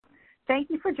Thank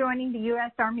you for joining the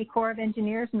U.S. Army Corps of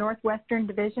Engineers Northwestern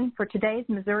Division for today's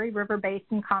Missouri River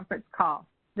Basin conference call.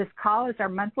 This call is our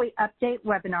monthly update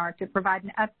webinar to provide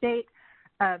an update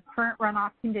of current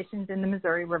runoff conditions in the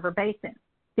Missouri River Basin.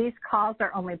 These calls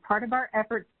are only part of our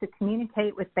efforts to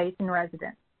communicate with Basin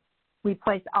residents. We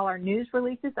place all our news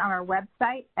releases on our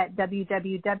website at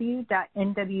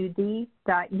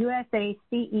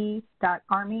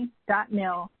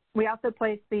www.nwd.usace.army.mil. We also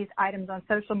place these items on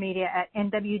social media at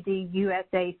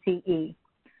NWDUSACE.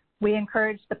 We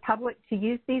encourage the public to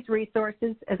use these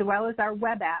resources as well as our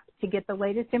web app to get the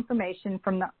latest information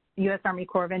from the U.S. Army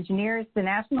Corps of Engineers, the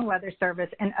National Weather Service,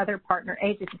 and other partner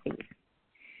agencies.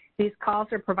 These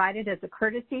calls are provided as a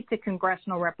courtesy to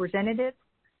congressional representatives,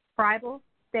 tribal,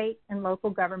 state, and local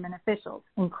government officials,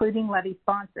 including levee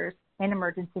sponsors and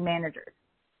emergency managers,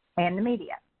 and the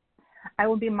media. I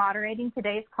will be moderating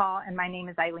today's call, and my name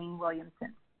is Eileen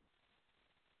Williamson.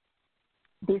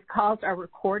 These calls are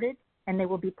recorded, and they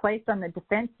will be placed on the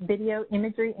Defense Video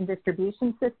Imagery and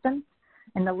Distribution System,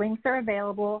 and the links are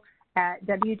available at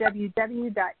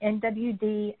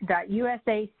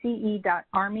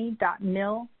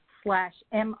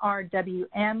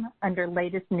www.nwd.usace.army.mil/MRWM under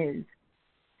Latest News.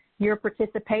 Your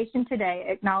participation today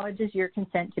acknowledges your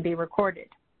consent to be recorded.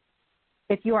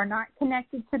 If you are not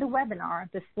connected to the webinar,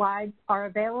 the slides are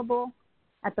available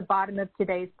at the bottom of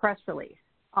today's press release.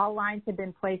 All lines have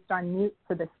been placed on mute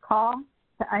for this call.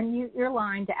 To unmute your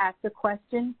line to ask a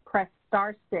question, press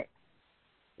 *6.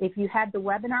 If you had the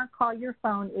webinar call your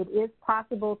phone, it is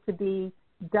possible to be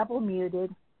double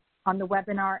muted on the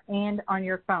webinar and on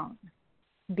your phone.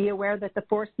 Be aware that the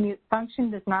force mute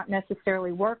function does not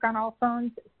necessarily work on all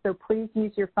phones, so please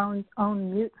use your phone's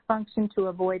own mute function to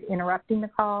avoid interrupting the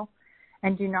call,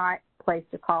 and do not place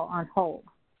the call on hold.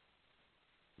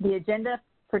 The agenda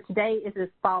for today is as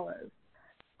follows.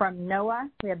 From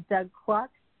NOAA, we have Doug Cluck.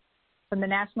 From the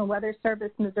National Weather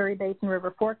Service Missouri Basin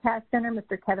River Forecast Center,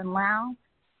 Mr. Kevin Lau.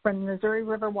 From the Missouri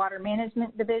River Water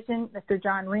Management Division, Mr.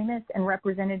 John Remus, and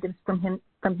representatives from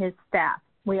his staff.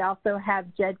 We also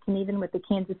have Jed Knieven with the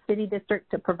Kansas City District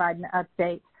to provide an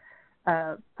update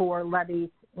for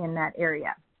levees in that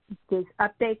area. These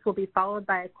updates will be followed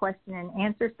by a question and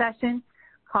answer session.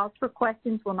 Calls for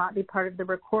questions will not be part of the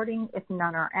recording if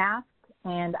none are asked,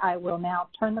 and I will now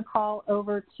turn the call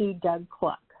over to Doug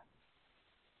Cluck.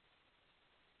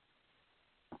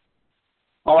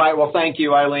 All right. Well, thank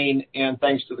you, Eileen, and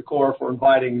thanks to the Corps for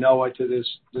inviting NOAA to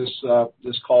this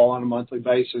call on a monthly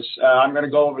basis. I'm going to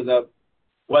go over the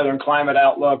weather and climate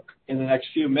outlook in the next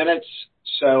few minutes.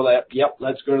 So,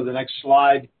 let's go to the next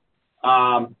slide.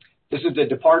 This is the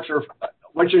departure.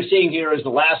 What you're seeing here is the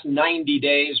last 90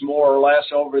 days, more or less,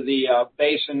 over the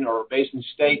basin or basin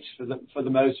states for the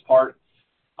most part.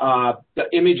 The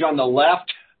image on the left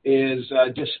is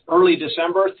just early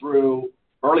December through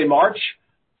early March.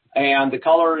 And the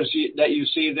colors that you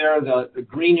see there, the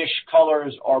greenish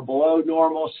colors are below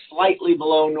normal, slightly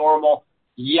below normal.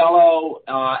 Yellow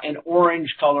and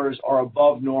orange colors are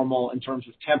above normal in terms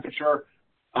of temperature.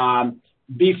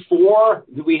 Before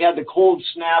we had the cold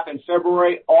snap in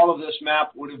February, all of this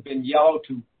map would have been yellow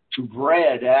to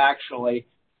red, actually,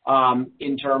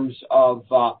 in terms of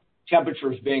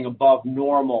temperatures being above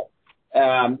normal.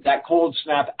 That cold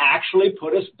snap actually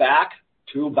put us back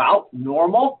to about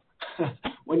normal.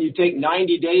 When you take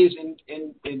 90 days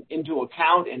into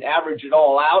account and average it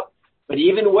all out. But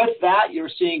even with that, you're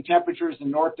seeing temperatures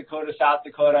in North Dakota, South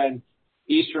Dakota, and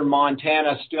eastern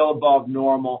Montana still above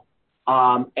normal.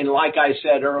 And like I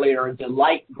said earlier, the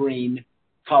light green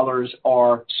colors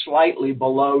are slightly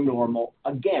below normal,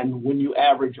 again, when you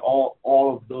average all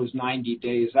of those 90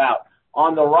 days out.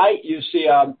 On the right, you see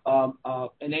an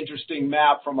interesting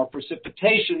map from a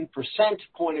precipitation percent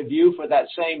point of view for that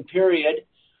same period.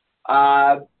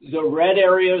 The red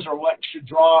areas are what should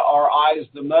draw our eyes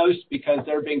the most because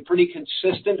they're being pretty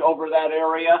consistent over that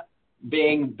area,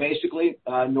 being basically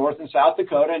North and South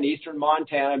Dakota and eastern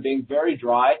Montana being very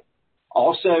dry.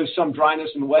 Also some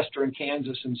dryness in western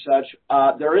Kansas and such.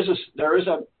 There is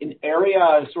an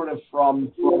area sort of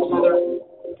from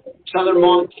southern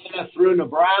Montana through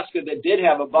Nebraska that did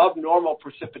have above normal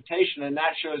precipitation, and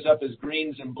that shows up as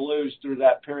greens and blues through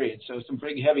that period. So some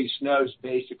pretty heavy snows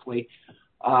basically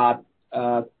in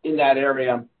that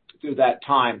area through that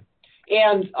time.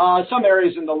 And some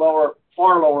areas in the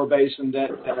far lower basin that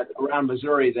around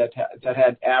Missouri that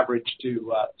had average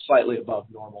to slightly above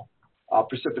normal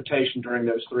precipitation during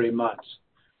those 3 months.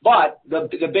 But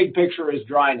the big picture is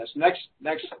dryness. Next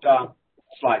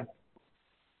slide.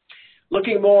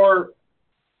 Looking more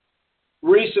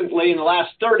recently in the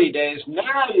last 30 days,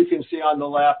 now you can see on the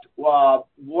left what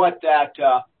that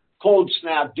cold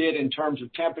snap did in terms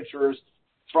of temperatures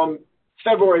from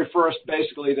February 1st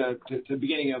basically to the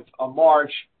beginning of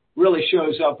March really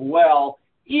shows up well,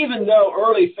 even though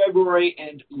early February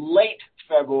and late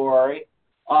February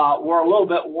were a little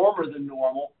bit warmer than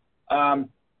normal.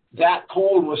 That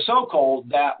cold was so cold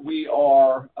that we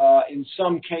are, in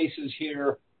some cases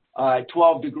here,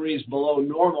 12 degrees below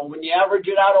normal when you average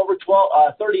it out over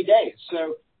 30 days.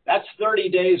 So that's 30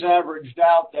 days averaged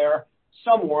out there,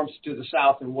 some warmth to the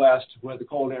south and west where the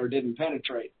cold air didn't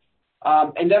penetrate.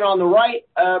 And then on the right,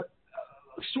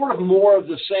 sort of more of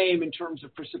the same in terms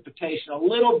of precipitation. A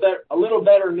little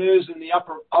better news in the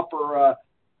upper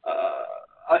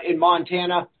in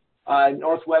Montana,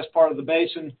 northwest part of the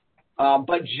basin,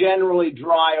 but generally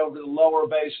dry over the lower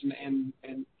basin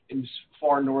and in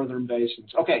far northern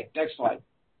basins. Okay, next slide.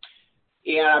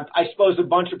 And I suppose a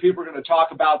bunch of people are going to talk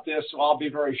about this, so I'll be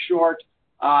very short.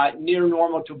 Near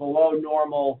normal to below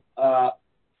normal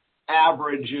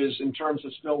averages in terms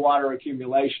of snow water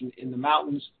accumulation in the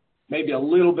mountains, maybe a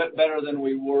little bit better than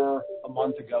we were a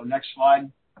month ago. Next slide.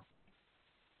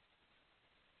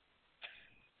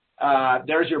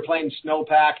 There's your plain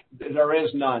snowpack. There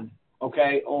is none,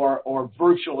 okay, or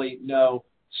virtually no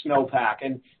snowpack.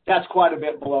 And that's quite a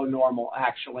bit below normal,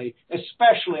 actually,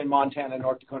 especially in Montana,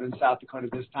 North Dakota, and South Dakota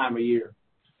this time of year.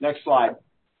 Next slide.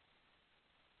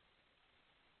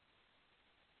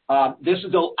 This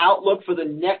is the outlook for the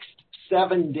next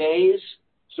 7 days.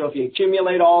 So if you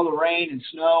accumulate all the rain and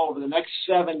snow over the next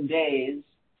 7 days,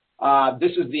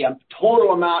 this is the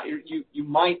total amount you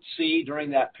might see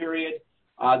during that period.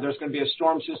 There's going to be a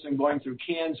storm system going through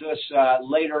Kansas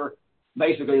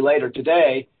basically later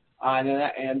today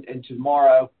and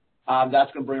tomorrow.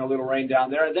 That's going to bring a little rain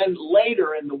down there. And then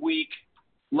later in the week,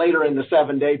 later in the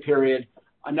 7-day period,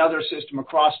 another system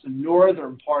across the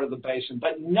northern part of the basin,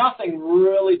 but nothing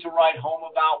really to write home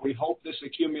about. We hope this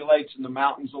accumulates in the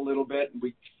mountains a little bit, and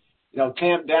we,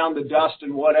 tamp down the dust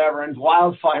and whatever, and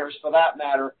wildfires for that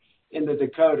matter in the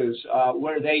Dakotas,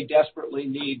 where they desperately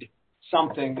need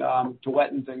something to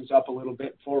wetten things up a little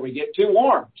bit before we get too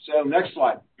warm. So next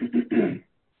slide.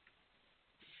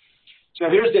 So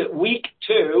here's the week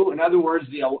 2. In other words,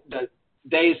 the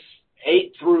days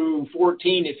 8 through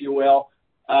 14, if you will,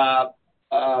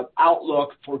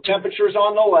 outlook for temperatures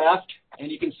on the left, and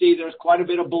you can see there's quite a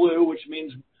bit of blue, which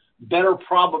means better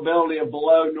probability of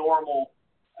below normal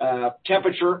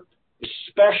temperature,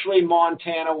 especially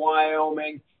Montana,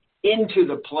 Wyoming, into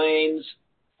the plains.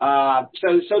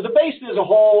 So the basin as a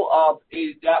whole,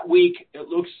 that week, it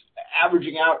looks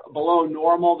averaging out below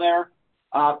normal there.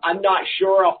 I'm not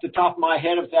sure off the top of my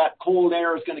head if that cold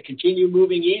air is going to continue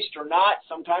moving east or not.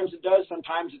 Sometimes it does,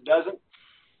 sometimes it doesn't.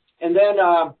 And then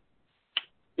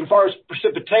as far as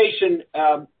precipitation,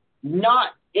 not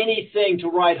anything to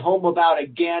write home about.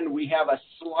 Again, we have a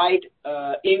slight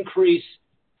increase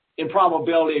in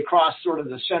probability across sort of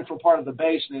the central part of the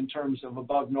basin in terms of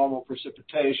above normal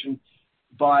precipitation,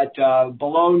 but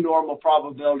below normal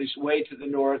probabilities way to the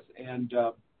north. And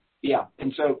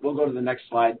so we'll go to the next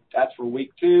slide. That's for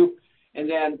week 2. And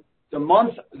then the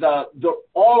month,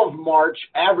 all of March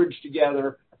averaged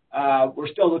together, we're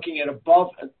still looking at above,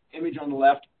 image on the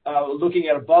left, looking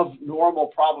at above normal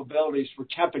probabilities for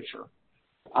temperature.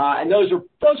 And those are,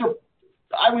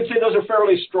 I would say those are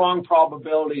fairly strong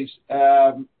probabilities.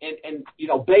 And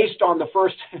based on the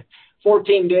first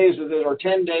 14 days of it or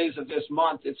 10 days of this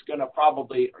month, it's going to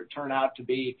probably turn out to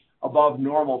be above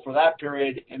normal for that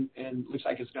period. And looks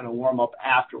like it's going to warm up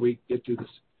after we get to this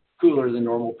cooler than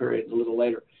normal period a little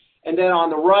later. And then on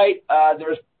the right,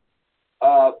 there's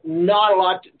not a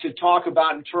lot to talk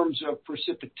about in terms of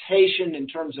precipitation, in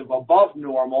terms of above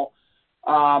normal,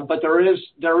 but there is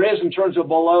in terms of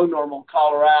below normal,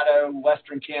 Colorado,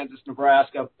 western Kansas,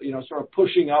 Nebraska, sort of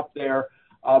pushing up there,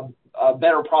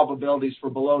 better probabilities for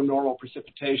below normal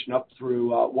precipitation up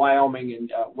through Wyoming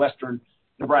and western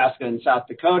Nebraska and South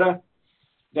Dakota.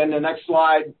 Then the next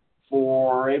slide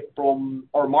for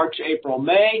March, April,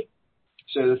 May.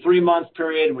 So the 3-month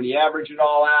period, when you average it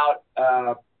all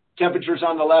out, temperatures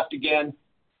on the left again,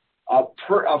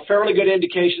 a fairly good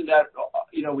indication that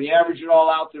we average it all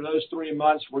out through those 3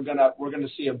 months. We're gonna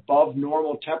see above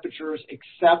normal temperatures,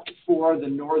 except for the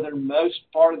northernmost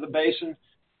part of the basin.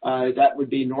 That would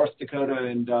be North Dakota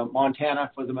and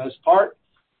Montana for the most part,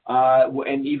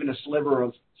 and even a sliver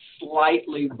of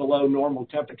slightly below normal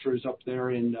temperatures up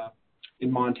there in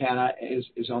Montana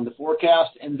is on the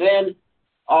forecast. And then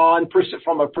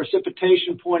from a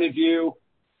precipitation point of view,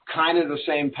 kind of the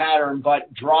same pattern,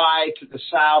 but dry to the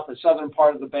south, the southern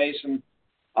part of the basin,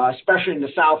 especially in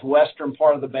the southwestern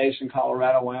part of the basin,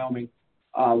 Colorado, Wyoming,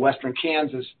 western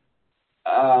Kansas.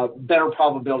 better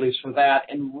probabilities for that,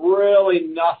 and really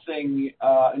nothing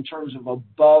in terms of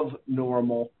above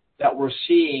normal that we're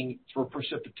seeing for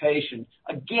precipitation.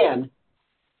 Again,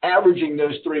 averaging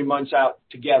those 3 months out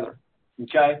together,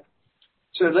 okay?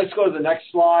 So let's go to the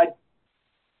next slide.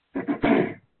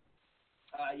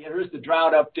 Here's the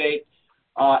drought update.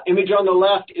 Image on the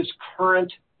left is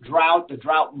current drought, the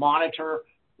drought monitor.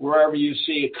 Wherever you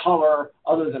see a color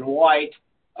other than white,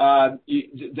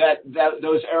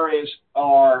 those areas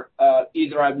are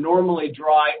either abnormally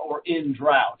dry or in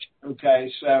drought.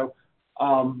 Okay, so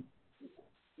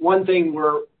one thing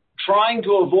we're trying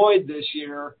to avoid this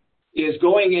year is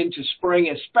going into spring,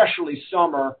 especially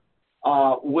summer,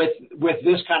 with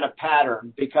this kind of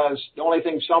pattern, because the only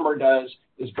thing summer does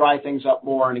is dry things up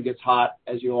more, and it gets hot,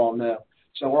 as you all know.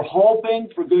 So we're hoping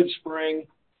for a good spring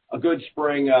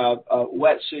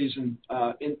wet season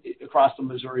across the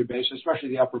Missouri Basin, especially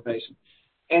the Upper Basin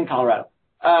and Colorado.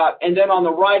 And then on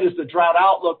the right is the drought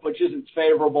outlook, which isn't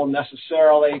favorable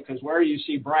necessarily, because where you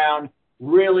see brown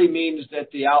really means that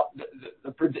the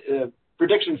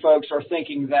prediction folks are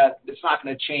thinking that it's not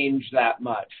going to change that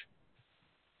much.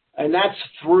 And that's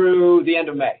through the end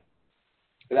of May.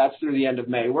 That's through the end of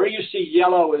May. Where you see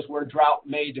yellow is where drought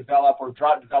may develop, or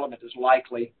drought development is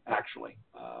likely, actually,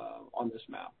 on this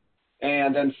map.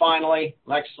 And then finally,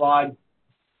 next slide.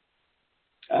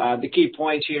 The key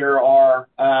points here are,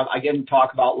 I didn't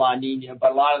talk about La Nina,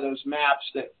 but a lot of those maps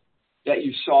that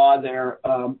you saw there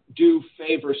do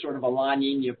favor sort of a La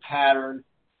Nina pattern.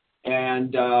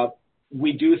 And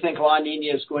we do think La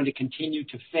Nina is going to continue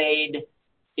to fade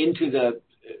into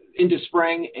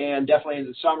spring and definitely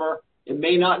into summer. It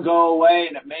may not go away,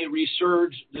 and it may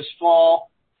resurge this fall.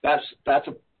 That's not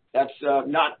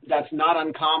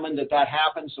uncommon that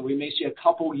happens. So we may see a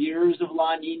couple years of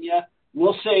La Nina.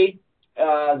 We'll see.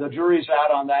 The jury's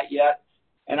out on that yet.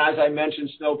 And as I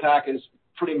mentioned, snowpack is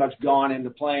pretty much gone in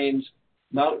the plains.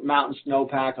 Mountain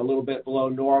snowpack a little bit below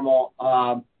normal.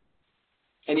 And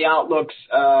the outlooks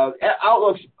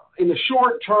in the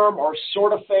short term are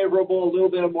sort of favorable. A little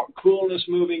bit of more coolness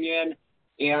moving in,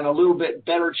 and a little bit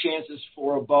better chances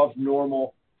for above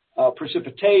normal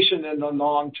precipitation. And the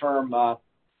long term,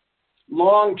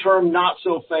 not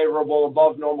so favorable,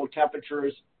 above normal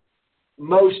temperatures.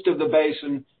 Most of the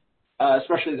basin,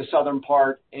 especially the southern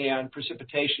part, and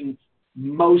precipitation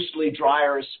mostly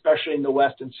drier, especially in the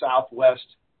west and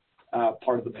southwest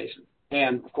part of the basin.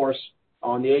 And of course,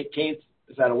 on the 18th,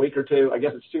 is that a week or two? I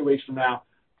guess it's 2 weeks from now.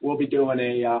 We'll be doing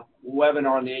a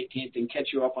webinar on the 18th and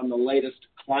catch you up on the latest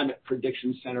Climate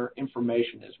Prediction Center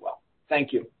information as well.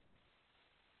 Thank you.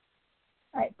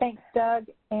 All right, thanks, Doug.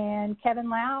 And Kevin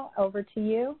Lau, over to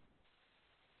you.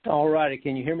 All righty.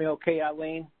 Can you hear me okay,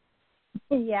 Eileen?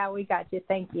 Yeah, we got you.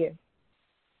 Thank you.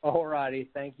 All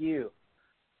righty. Thank you.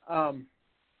 Snowpack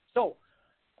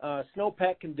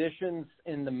conditions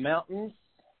in the mountains.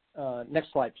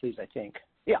 Next slide, please, I think.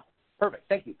 Yeah, perfect.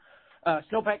 Thank you.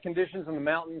 Snowpack conditions in the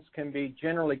mountains can be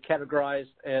generally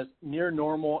categorized as near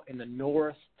normal in the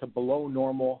north to below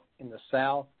normal in the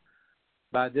south.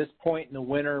 By this point in the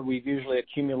winter, we've usually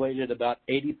accumulated about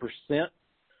 80%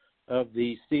 of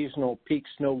the seasonal peak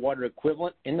snow water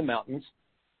equivalent in the mountains.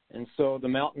 And so the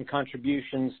mountain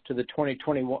contributions to the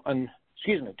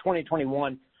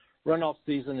 2021 runoff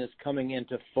season is coming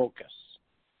into focus.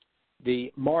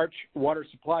 The March water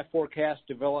supply forecast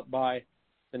developed by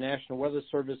the National Weather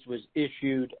Service was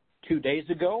issued 2 days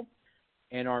ago,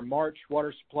 and our March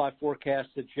water supply forecast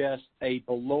suggests a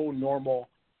below normal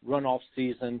runoff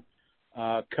season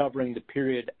covering the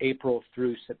period April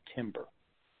through September.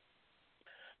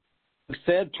 As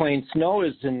said, plain snow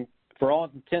is, for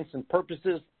all intents and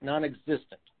purposes,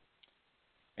 non-existent.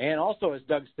 And also, as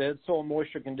Doug said, soil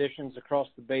moisture conditions across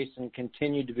the basin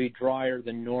continue to be drier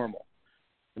than normal.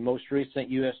 The most recent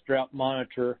U.S. Drought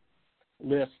Monitor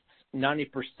lists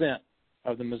 90%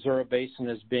 of the Missouri Basin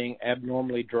as being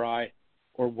abnormally dry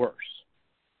or worse.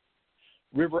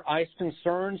 River ice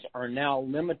concerns are now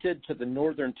limited to the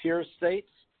northern tier states,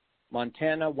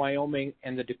 Montana, Wyoming,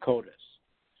 and the Dakotas.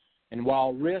 And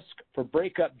while risk for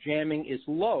breakup jamming is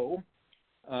low,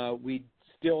 we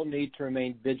still need to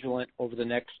remain vigilant over the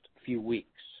next few weeks.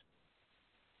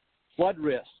 Flood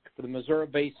risk for the Missouri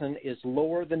Basin is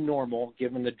lower than normal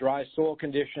given the dry soil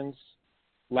conditions,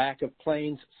 lack of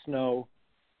plains snow,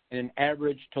 and an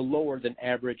average to lower than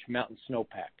average mountain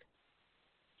snowpack.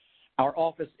 Our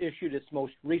office issued its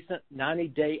most recent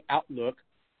 90-day outlook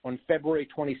on February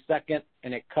 22nd,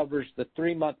 and it covers the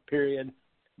 3-month period,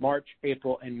 March,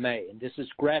 April, and May. And this is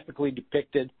graphically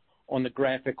depicted on the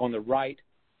graphic on the right.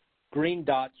 Green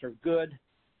dots are good.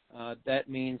 That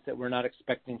means that we're not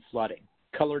expecting flooding.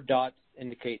 Colored dots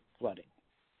indicate flooding.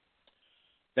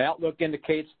 The outlook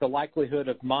indicates the likelihood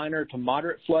of minor to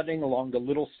moderate flooding along the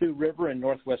Little Sioux River in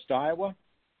northwest Iowa,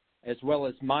 as well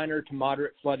as minor to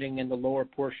moderate flooding in the lower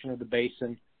portion of the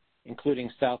basin,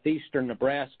 including southeastern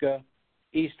Nebraska,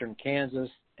 eastern Kansas,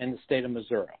 and the state of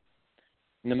Missouri.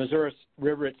 And the Missouri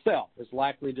River itself is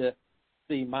likely to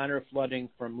see minor flooding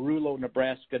from Rulo,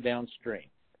 Nebraska downstream.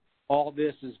 All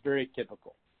this is very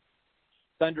typical.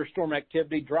 Thunderstorm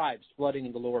activity drives flooding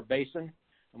in the lower basin,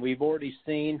 and we've already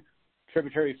seen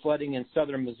tributary flooding in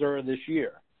southern Missouri this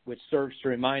year, which serves to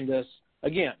remind us,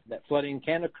 again, that flooding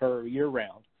can occur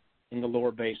year-round in the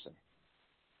lower basin.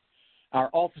 Our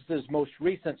office's most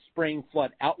recent spring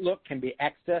flood outlook can be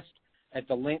accessed at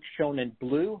the link shown in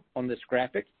blue on this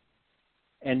graphic,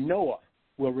 and NOAA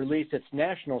will release its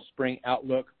national spring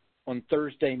outlook on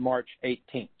Thursday, March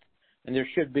 18th, and there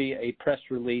should be a press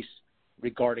release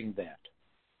regarding that.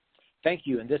 Thank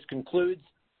you, and this concludes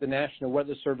the National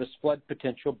Weather Service Flood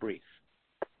Potential Brief.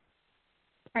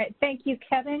 All right, thank you,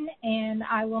 Kevin, and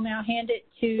I will now hand it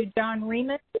to John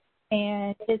Remus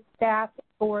and his staff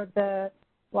for the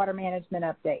water management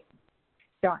update.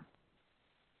 John.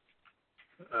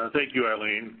 Thank you,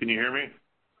 Eileen. Can you hear me?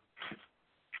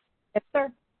 Yes,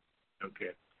 sir.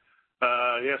 Okay.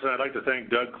 Yes, and I'd like to thank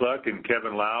Doug Cluck and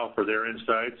Kevin Lau for their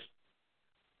insights.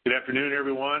 Good afternoon,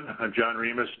 everyone. I'm John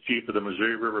Remus, Chief of the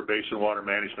Missouri River Basin Water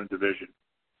Management Division.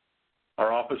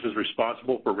 Our office is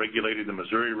responsible for regulating the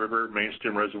Missouri River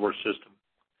Mainstem Reservoir System.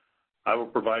 I will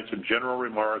provide some general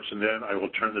remarks, and then I will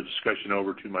turn the discussion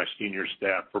over to my senior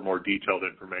staff for more detailed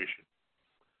information.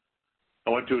 I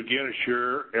want to again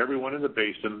assure everyone in the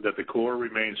basin that the Corps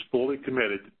remains fully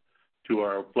committed to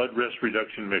our flood risk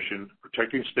reduction mission,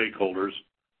 protecting stakeholders,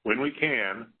 when we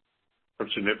can, from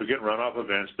significant runoff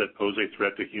events that pose a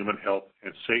threat to human health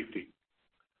and safety.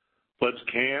 Floods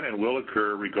can and will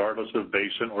occur regardless of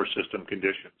basin or system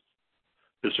conditions.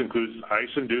 This includes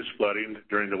ice-induced flooding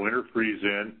during the winter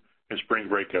freeze-in and spring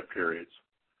breakup periods.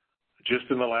 Just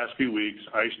in the last few weeks,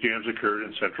 ice jams occurred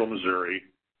in central Missouri,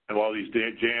 and while these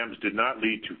jams did not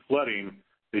lead to flooding,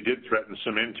 they did threaten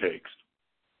some intakes.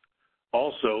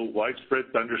 Also, widespread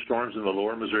thunderstorms in the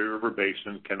lower Missouri River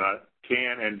Basin can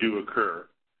and do occur.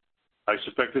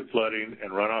 Ice-affected flooding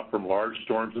and runoff from large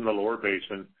storms in the lower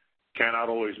basin cannot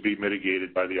always be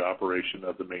mitigated by the operation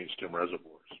of the mainstem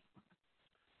reservoirs.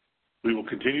 We will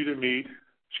continue to meet,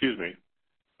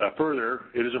 further,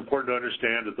 it is important to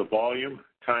understand that the volume,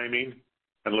 timing,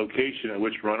 and location at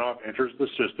which runoff enters the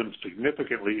system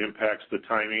significantly impacts the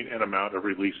timing and amount of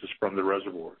releases from the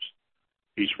reservoirs.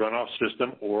 Each runoff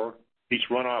season, or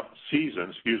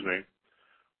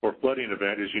flooding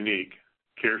event is unique.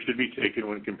 Care should be taken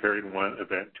when comparing one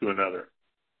event to another.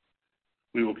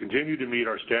 We will continue to meet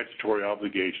our statutory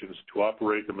obligations to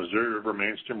operate the Missouri River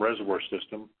Mainstem Reservoir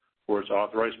System for its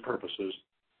authorized purposes,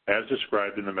 as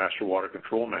described in the Master Water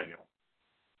Control Manual.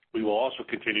 We will also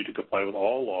continue to comply with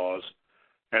all laws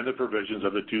and the provisions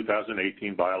of the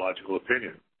 2018 Biological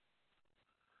Opinion.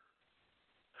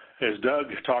 As Doug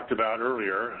talked about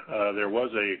earlier, there was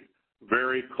a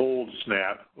very cold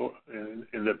snap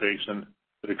in the basin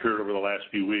that occurred over the last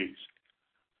few weeks.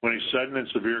 When a sudden and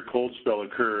severe cold spell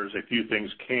occurs, a few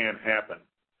things can happen.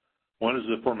 One is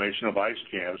the formation of ice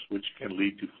jams, which can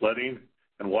lead to flooding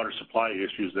and water supply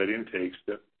issues at intakes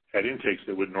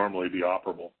that would normally be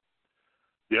operable.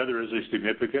 The other is a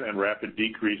significant and rapid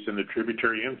decrease in the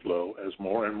tributary inflow as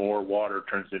more and more water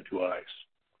turns into ice.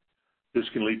 This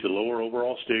can lead to lower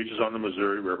overall stages on the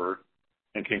Missouri River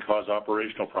and can cause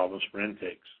operational problems for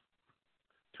intakes.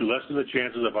 To lessen the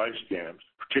chances of ice jams,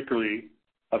 particularly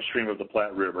upstream of the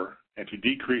Platte River, and to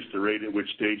decrease the rate at which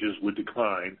stages would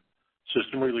decline,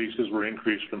 system releases were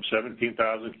increased from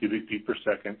 17,000 cubic feet per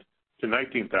second to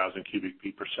 19,000 cubic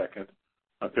feet per second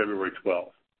on February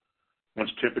 12th. Once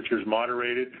temperatures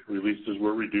moderated, releases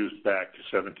were reduced back to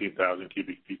 17,000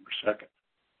 cubic feet per second.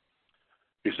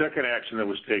 The second action that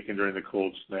was taken during the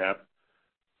cold snap,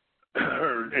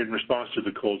 or in response to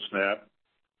the cold snap,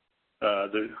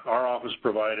 our office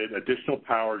provided additional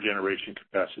power generation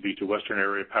capacity to Western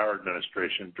Area Power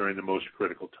Administration during the most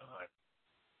critical time.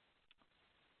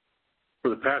 For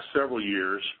the past several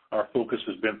years, our focus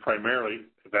has been primarily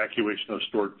evacuation of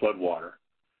stored floodwater,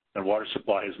 and water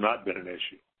supply has not been an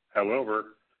issue.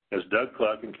 However, as Doug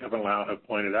Cluck and Kevin Lau have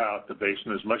pointed out, the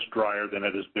basin is much drier than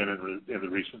it has been in the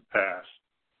recent past.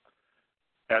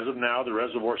 As of now, the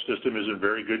reservoir system is in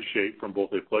very good shape from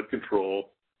both a flood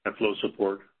control and flow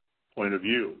support point of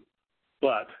view.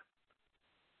 But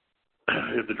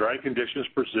if the dry conditions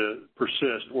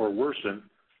persist or worsen,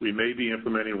 we may be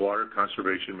implementing water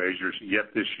conservation measures yet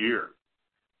this year.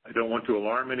 I don't want to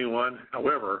alarm anyone.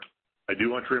 However, I do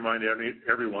want to remind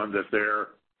everyone that there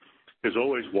There's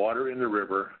always water in the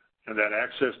river, and that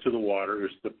access to the water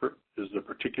is the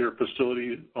particular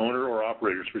facility owner or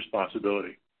operator's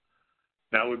responsibility.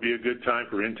 Now would be a good time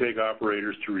for intake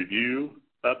operators to review,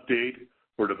 update,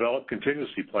 or develop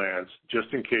contingency plans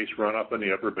just in case runoff in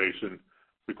the upper basin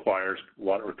requires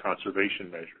water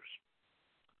conservation measures.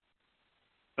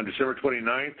 On December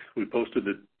 29th, we posted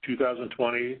the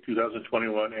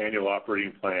 2020-2021 Annual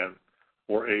Operating Plan,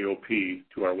 or AOP,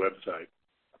 to our website.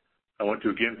 I want to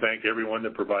again thank everyone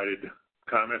that provided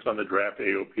comments on the draft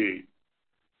AOP.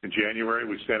 In January,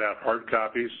 we sent out hard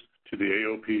copies of the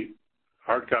AOP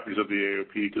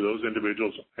to those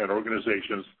individuals and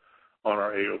organizations on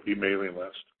our AOP mailing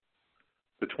list.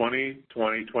 The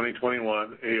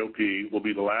 2020-2021 AOP will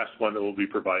be the last one that will be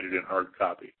provided in hard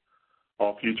copy.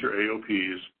 All future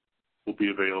AOPs will be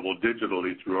available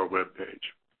digitally through our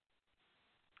webpage.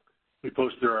 We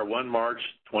posted our 1 March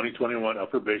 2021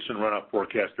 Upper Basin runoff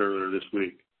forecast earlier this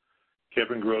week.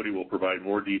 Kevin Grody will provide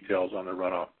more details on the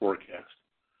runoff forecast.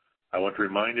 I want to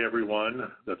remind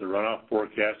everyone that the runoff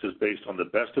forecast is based on the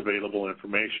best available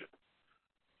information.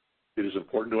 It is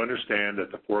important to understand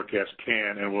that the forecast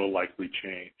can and will likely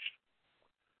change.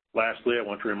 Lastly, I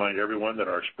want to remind everyone that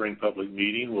our spring public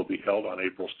meeting will be held on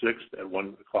April 6th at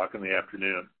 1 o'clock in the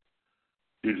afternoon.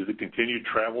 Due to the continued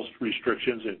travel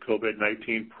restrictions and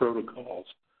COVID-19 protocols,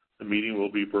 the meeting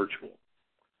will be virtual.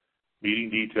 Meeting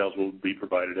details will be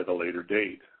provided at a later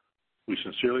date. We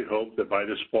sincerely hope that by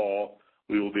this fall,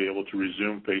 we will be able to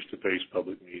resume face-to-face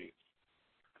public meetings.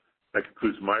 That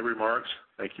concludes my remarks.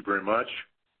 Thank you very much.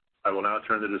 I will now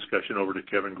turn the discussion over to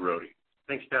Kevin Grody.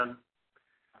 Thanks, John.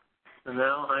 So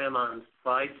now I am on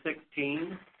slide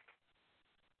 16.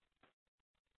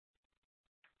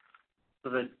 So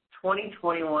the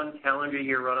 2021 calendar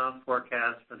year runoff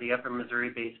forecast for the Upper Missouri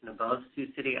Basin above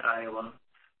Sioux City, Iowa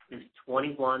is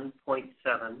 21.7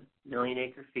 million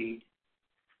acre feet,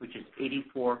 which is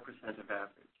 84% of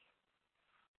average.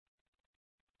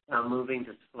 Now moving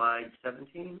to slide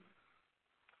 17.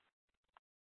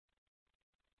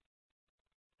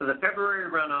 So the February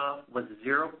runoff was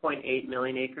 0.8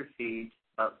 million acre feet,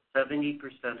 about 70%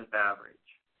 of average.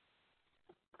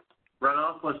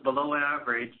 Runoff was below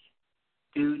average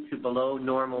due to below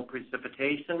normal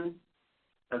precipitation,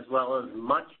 as well as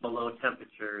much below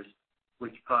temperatures,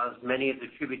 which caused many of the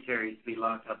tributaries to be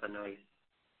locked up in ice.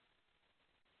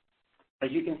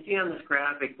 As you can see on this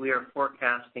graphic, we are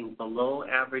forecasting below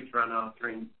average runoff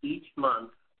during each month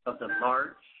of the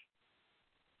March,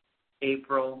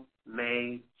 April,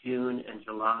 May, June, and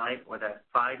July, or that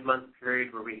 5-month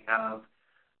period where we have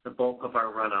the bulk of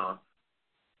our runoff.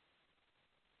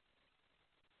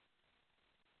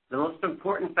 The most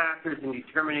important factors in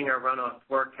determining our runoff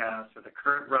forecast are the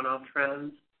current runoff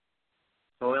trends,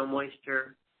 soil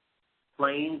moisture,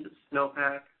 plains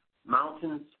snowpack,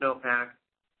 mountain snowpack,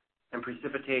 and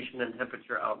precipitation and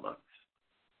temperature outlooks.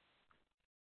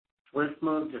 Let's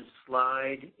move to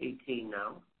slide 18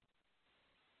 now.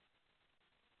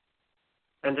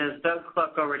 And as Doug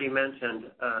Cluck already mentioned,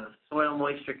 soil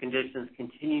moisture conditions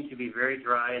continue to be very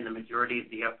dry in the majority of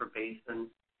the Upper Basin,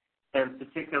 and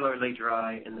particularly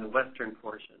dry in the western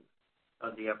portion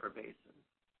of the Upper Basin.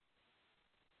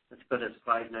 Let's go to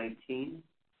slide 19.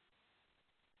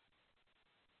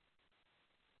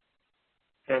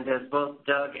 And as both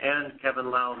Doug and Kevin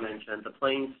Lau mentioned, the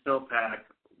plains snowpack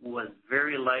was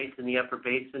very light in the Upper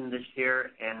Basin this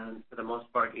year, and for the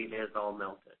most part, it is all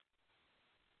melted.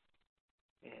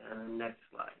 And next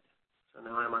slide. So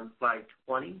now I'm on slide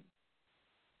 20.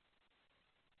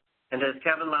 And as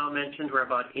Kevin Lau mentioned, we're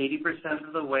about 80%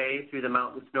 of the way through the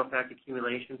mountain snowpack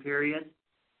accumulation period.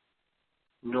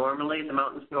 Normally, the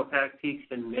mountain snowpack peaks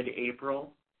in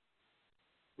mid-April.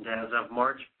 And as of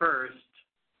March 1st,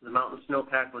 the mountain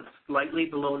snowpack was slightly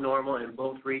below normal in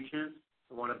both reaches,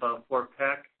 the one above Fort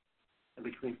Peck and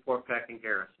between Fort Peck and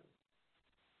Garrison.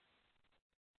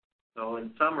 So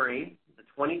in summary, the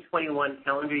 2021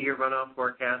 calendar year runoff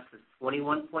forecast is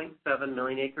 21.7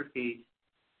 million acre feet,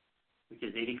 which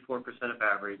is 84% of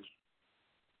average.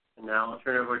 And now I'll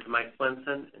turn it over to Mike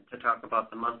Swenson to talk about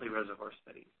the monthly reservoir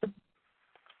studies.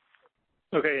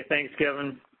 Okay, thanks,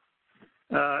 Kevin.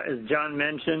 As John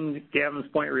mentioned, Gavin's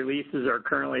Point releases are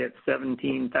currently at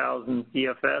 17,000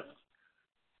 CFS.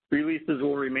 Releases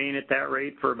will remain at that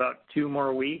rate for about 2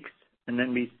 more weeks and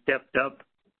then be stepped up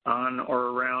on or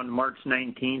around March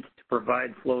 19th to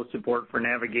provide flow support for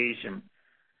navigation.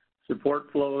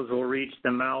 Support flows will reach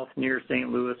the mouth near St.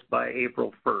 Louis by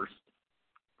April 1st.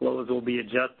 Flows will be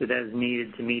adjusted as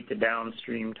needed to meet the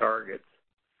downstream targets.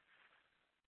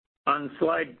 On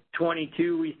slide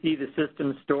 22, we see the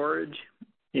system storage.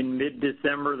 In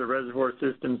mid-December, the reservoir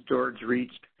system storage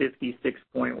reached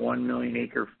 56.1 million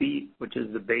acre feet, which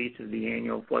is the base of the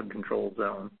annual flood control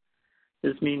zone.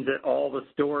 This means that all the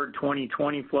stored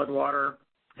 2020 floodwater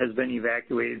has been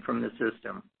evacuated from the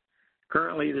system.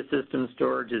 Currently, the system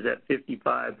storage is at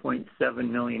 55.7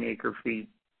 million acre feet,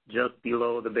 just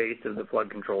below the base of the flood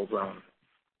control zone.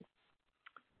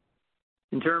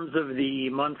 In terms of the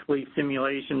monthly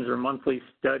simulations or monthly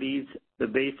studies, the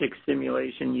basic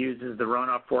simulation uses the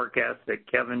runoff forecast that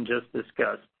Kevin just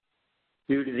discussed.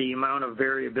 Due to the amount of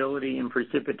variability in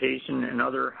precipitation and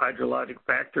other hydrologic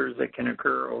factors that can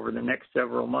occur over the next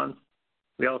several months,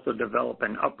 we also develop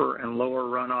an upper and lower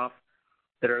runoff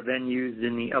that are then used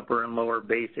in the upper and lower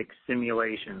basic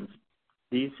simulations.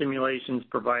 These simulations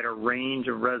provide a range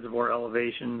of reservoir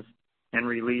elevations and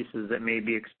releases that may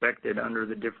be expected under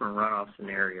the different runoff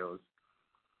scenarios.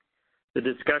 The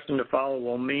discussion to follow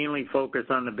will mainly focus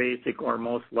on the basic or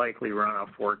most likely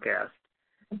runoff forecast.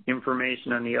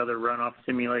 Information on the other runoff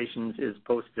simulations is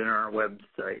posted on our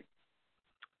website.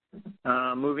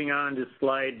 Moving on to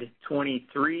slide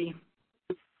 23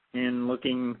 and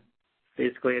looking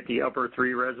basically at the upper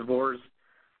three reservoirs.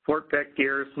 Fort Peck,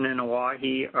 Garrison, and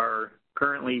Oahe are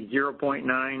currently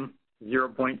 0.9,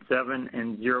 0.7,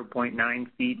 and 0.9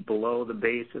 feet below the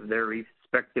base of their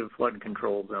respective flood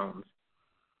control zones.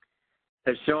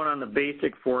 As shown on the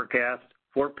basic forecast,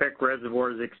 Fort Peck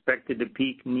Reservoir is expected to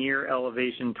peak near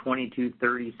elevation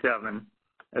 2237.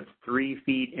 That's 3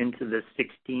 feet into the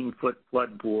 16-foot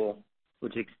flood pool,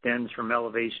 which extends from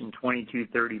elevation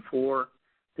 2234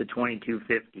 to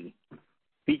 2250.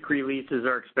 Peak releases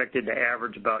are expected to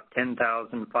average about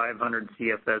 10,500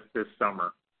 CFS this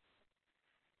summer.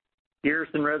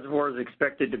 Garrison Reservoir is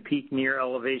expected to peak near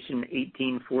elevation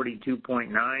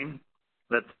 1842.9.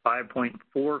 That's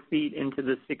 5.4 feet into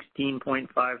the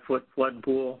 16.5-foot flood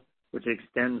pool, which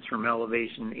extends from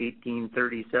elevation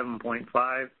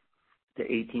 1837.5 to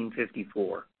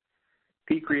 1854.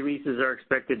 Peak releases are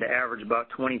expected to average about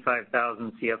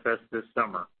 25,000 CFS this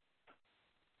summer.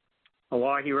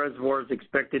 Oahe Reservoir is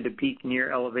expected to peak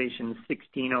near elevation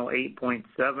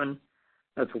 1608.7.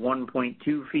 That's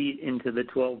 1.2 feet into the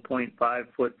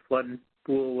 12.5-foot flood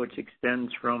pool, which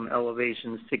extends from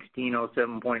elevation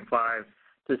 1607.5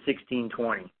 to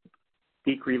 1620.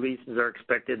 Peak releases are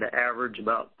expected to average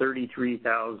about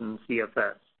 33,000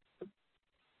 CFS.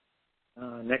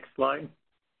 Next slide.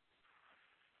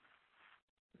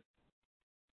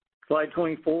 Slide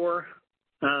 24.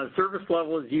 Service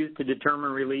level is used to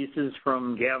determine releases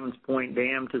from Gavins Point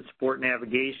Dam to support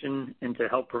navigation and to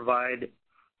help provide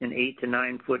an 8 to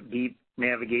 9 foot deep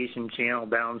navigation channel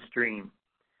downstream.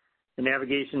 The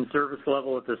navigation service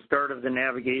level at the start of the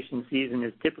navigation season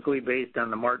is typically based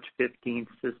on the March 15th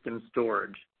system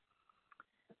storage.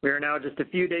 We are now just a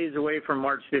few days away from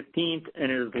March 15th,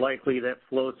 and it is likely that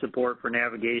flow support for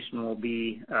navigation will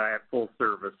be at full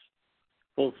service.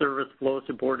 Full service flow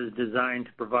support is designed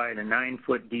to provide a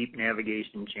 9-foot deep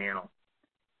navigation channel.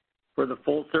 For the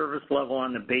full service level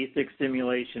on the basic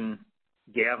simulation,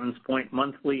 Gavins Point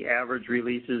monthly average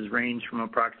releases range from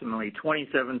approximately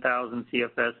 27,000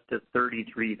 CFS to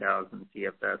 33,000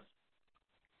 CFS.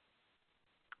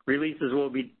 Releases will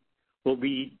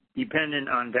be dependent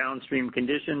on downstream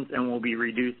conditions and will be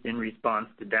reduced in response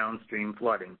to downstream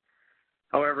flooding.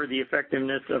 However, the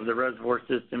effectiveness of the reservoir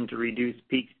system to reduce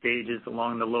peak stages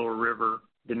along the lower river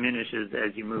diminishes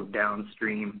as you move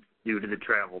downstream due to the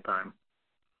travel time.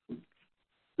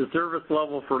 The service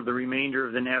level for the remainder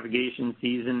of the navigation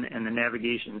season and the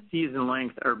navigation season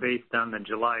length are based on the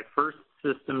July 1st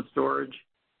system storage.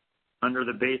 Under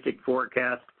the basic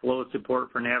forecast, flow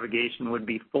support for navigation would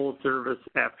be full service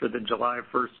after the July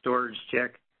 1st storage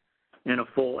check, and a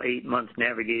full 8-month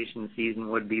navigation season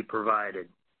would be provided.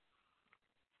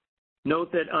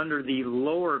 Note that under the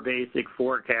lower basic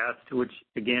forecast, which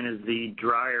again is the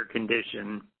drier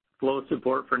condition, flow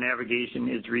support for navigation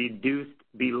is reduced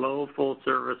below full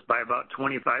service by about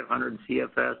 2,500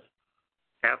 CFS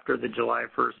after the July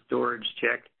 1st storage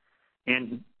check,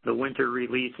 and the winter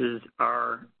releases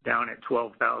are down at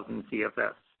 12,000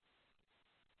 CFS.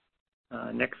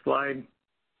 Next slide.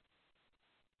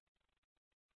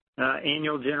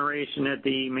 Annual generation at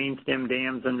the main stem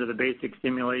dams under the basic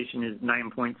simulation is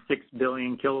 9.6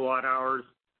 billion kilowatt hours.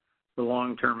 The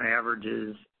long-term average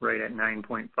is right at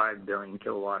 9.5 billion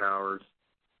kilowatt hours.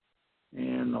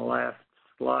 And the last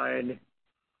slide.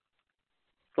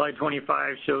 Slide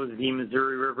 25 shows the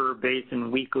Missouri River Basin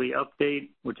weekly update,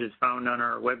 which is found on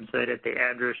our website at the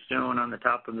address shown on the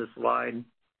top of the slide.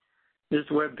 This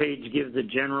webpage gives a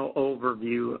general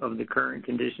overview of the current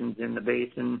conditions in the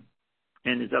basin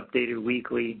and is updated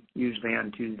weekly, usually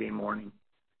on Tuesday morning.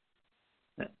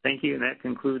 Thank you, and that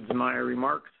concludes my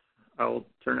remarks. I'll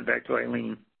turn it back to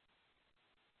Eileen.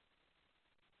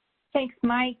 Thanks,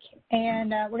 Mike.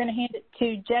 And we're going to hand it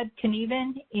to Jed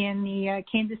Knieven in the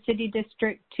Kansas City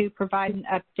District to provide an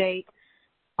update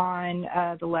on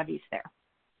the levees there.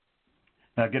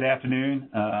 Good afternoon.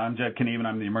 I'm Jed Knieven.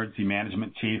 I'm the Emergency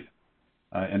Management Chief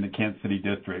in the Kansas City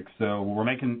District. So we're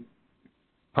making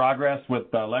progress with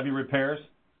levee repairs.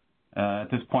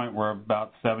 At this point, we're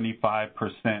about 75%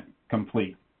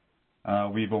 complete.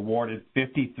 We've awarded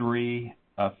 53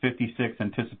 of 56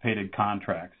 anticipated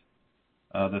contracts.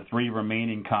 The 3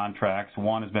 remaining contracts,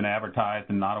 one has been advertised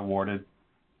and not awarded.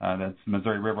 That's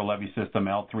Missouri River Levee System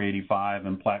L385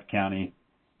 in Platte County.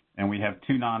 And we have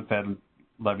 2 non-fed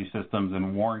levee systems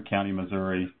in Warren County,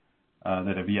 Missouri,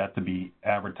 that have yet to be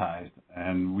advertised.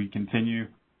 And we continue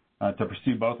to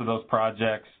pursue both of those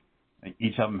projects.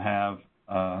 Each of them have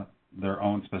their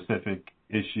own specific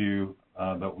issue,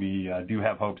 but we do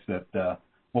have hopes that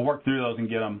we'll work through those and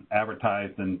get them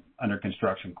advertised and under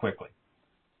construction quickly.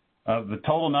 The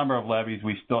total number of levees,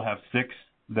 we still have 6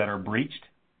 that are breached,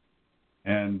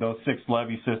 and those 6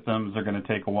 levee systems are going to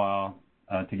take a while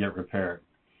to get repaired.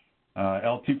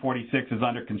 L246 is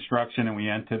under construction, and we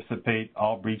anticipate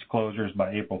all breach closures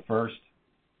by April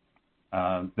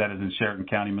 1st. That is in Sheridan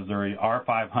County, Missouri.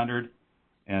 R500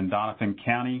 in Donovan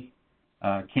County,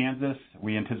 Kansas,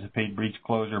 we anticipate breach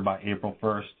closure by April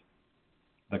 1st.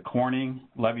 The Corning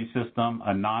levee system,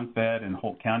 a non-fed in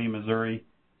Holt County, Missouri,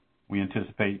 we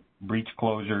anticipate breach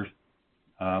closures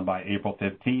by April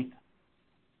 15th.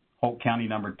 Holt County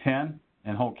number 10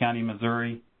 in Holt County,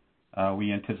 Missouri,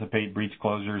 we anticipate breach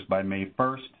closures by May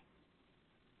 1st.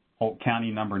 Holt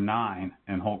County number 9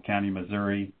 in Holt County,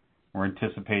 Missouri, we're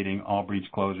anticipating all breach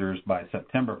closures by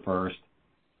September 1st.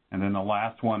 And then the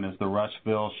last one is the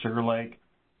Rushville Sugar Lake,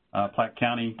 Platte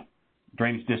County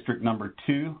Drainage District number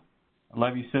 2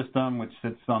 levee system, which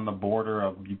sits on the border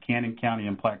of Buchanan County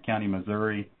and Platte County,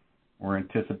 Missouri. We're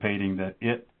anticipating that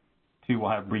it, too, will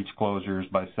have breach closures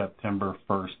by September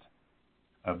 1st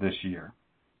of this year.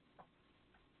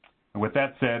 And with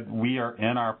that said, we are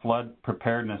in our flood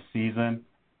preparedness season,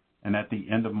 and at the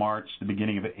end of March, the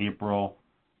beginning of April,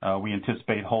 we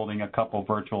anticipate holding a couple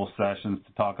virtual sessions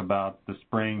to talk about the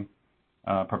spring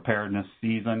preparedness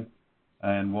season,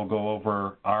 and we'll go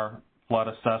over our flood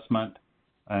assessment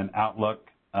and outlook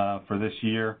for this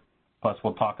year. Plus,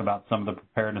 we'll talk about some of the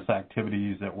preparedness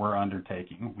activities that we're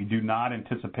undertaking. We do not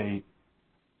anticipate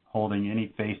holding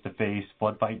any face-to-face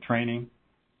flood fight training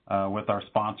with our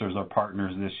sponsors or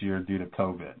partners this year due to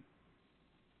COVID.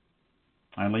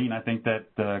 Eileen, I think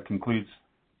that concludes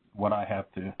what I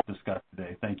have to discuss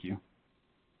today. Thank you.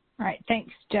 All right,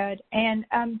 thanks, Judd. And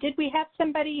did we have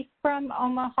somebody from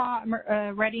Omaha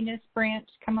Readiness Branch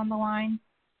come on the line?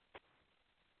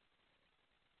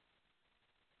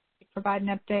 Provide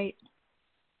an update.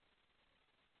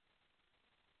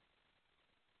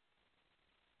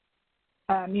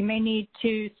 You may need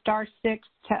to *6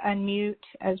 to unmute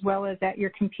as well as at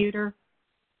your computer.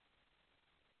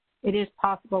 It is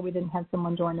possible we didn't have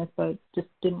someone join us, but just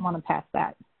didn't want to pass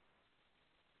that.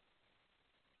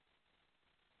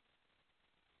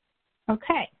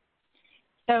 Okay.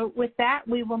 So with that,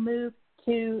 we will move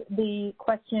to the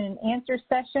question and answer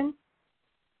session.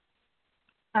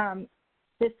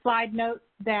 This slide notes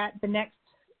that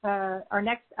our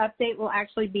next update will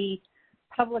actually be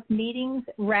public meetings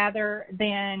rather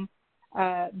than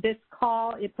this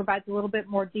call. It provides a little bit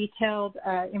more detailed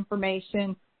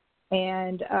information,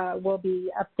 and we'll be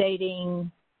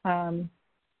updating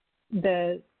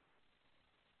the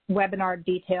webinar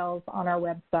details on our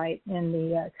website in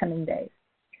the coming days.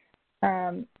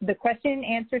 The question and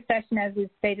answer session, as we've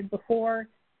stated before,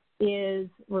 is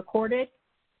recorded.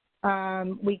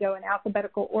 We go in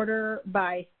alphabetical order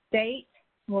by state.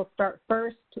 We'll start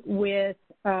first with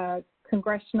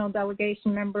congressional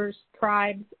delegation members,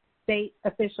 tribes, state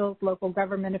officials, local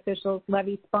government officials,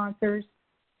 levee sponsors,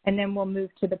 and then we'll move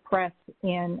to the press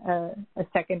in a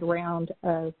second round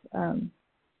of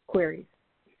queries.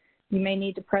 You may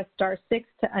need to press *6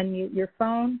 to unmute your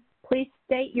phone. Please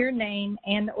state your name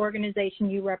and the organization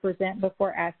you represent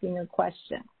before asking your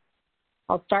question.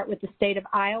 I'll start with the state of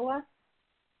Iowa.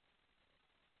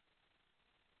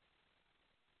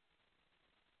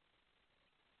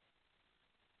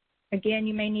 Again,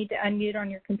 you may need to unmute on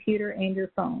your computer and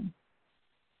your phone.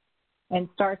 And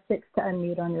 *6 to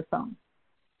unmute on your phone.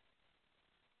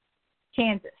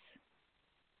 Kansas.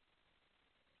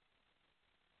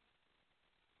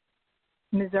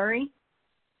 Missouri.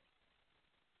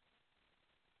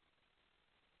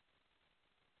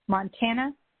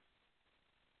 Montana.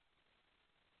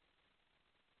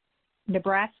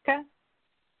 Nebraska.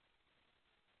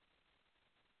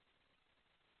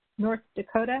 North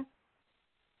Dakota,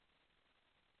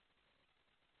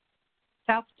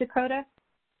 South Dakota,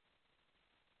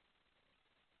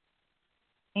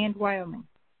 and Wyoming.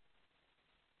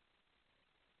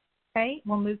 Okay,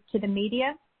 we'll move to the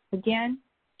media. Again,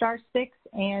 *6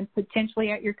 and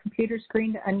potentially at your computer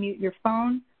screen to unmute your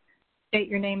phone. State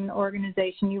your name and the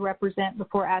organization you represent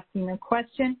before asking a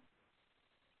question.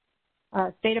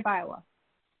 State of Iowa.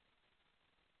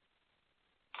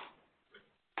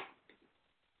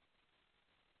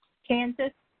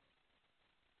 Kansas.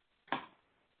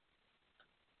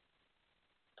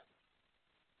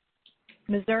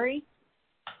 Missouri.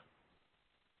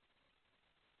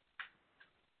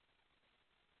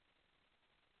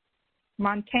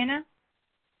 Montana.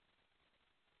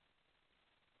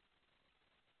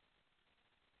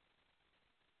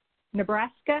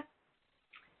 Nebraska.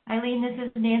 Eileen, this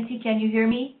is Nancy. Can you hear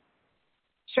me?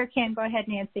 Sure can. Go ahead,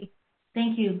 Nancy.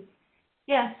 Thank you.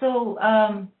 Yeah, so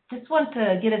just want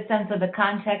to get a sense of the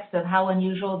context of how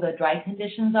unusual the dry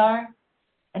conditions are.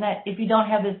 And if you don't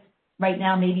have this right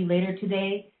now, maybe later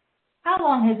today, how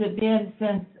long has it been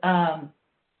since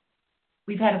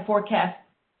we've had a forecast?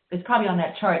 It's probably on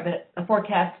that chart, but a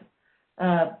forecast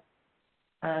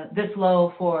this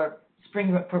low for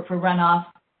spring for runoff.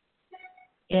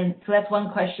 And so that's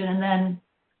one question. And then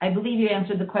I believe you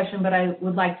answered the question, but I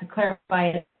would like to clarify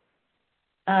it.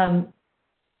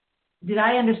 Did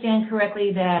I understand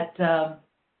correctly that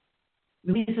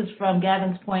releases from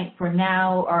Gavin's Point for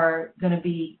now are going to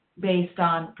be based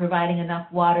on providing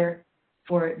enough water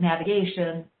for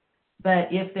navigation,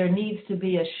 but if there needs to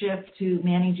be a shift to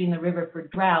managing the river for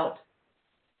drought,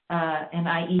 and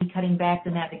i.e. cutting back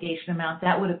the navigation amount,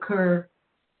 that would occur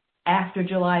after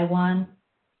July 1?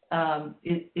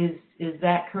 Is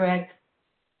that correct?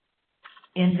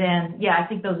 And then, yeah, I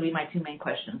think those would be my two main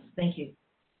questions. Thank you.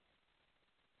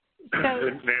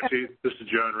 Nancy, this is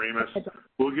John Remus.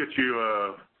 We'll get you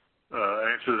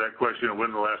answer to that question.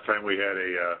 When the last time we had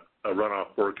a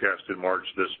runoff forecast in March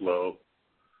this low?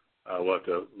 We'll have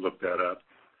to look that up.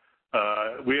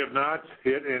 We have not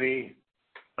hit any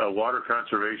water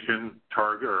conservation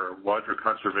target or water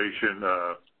conservation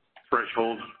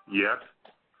thresholds yet.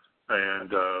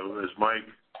 And as Mike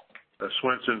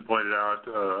Swenson pointed out,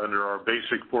 under our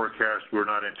basic forecast, we're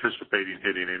not anticipating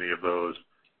hitting any of those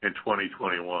in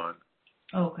 2021.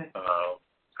 Oh, okay.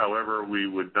 However, we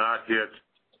would not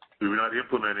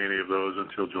implement any of those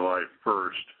until July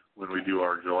 1st when we do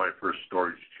our July 1st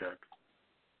storage check.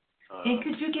 And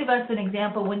could you give us an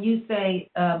example when you say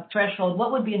threshold?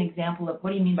 What would be an example of?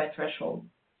 What do you mean by threshold?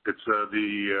 It's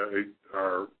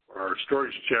our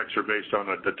storage checks are based on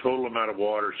the total amount of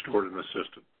water stored in the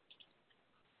system.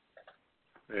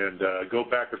 And go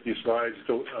back a few slides,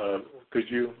 could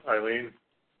you, Eileen?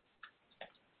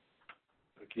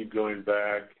 Keep going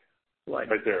back. Right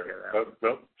there.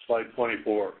 Nope, slide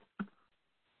 24.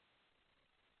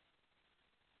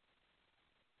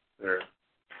 There.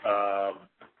 I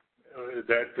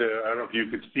don't know if you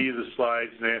could see the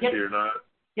slides, Nancy, yep. or not.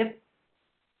 Yep.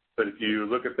 But if you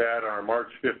look at that, our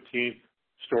March 15th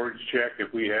storage check,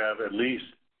 if we have at least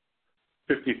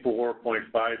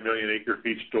 54.5 million acre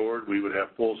feet stored, we would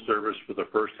have full service for the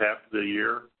first half of the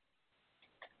year.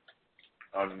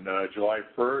 On July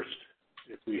 1st,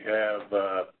 if we have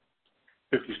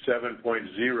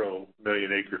 57.0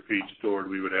 million acre feet stored,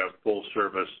 we would have full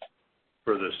service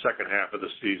for the second half of the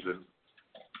season.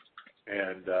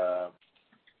 And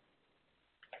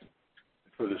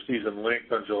for the season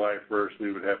length on July 1st,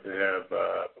 we would have to have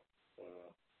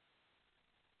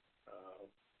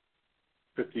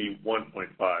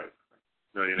 51.5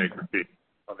 million acre feet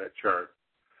on that chart.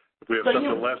 If we have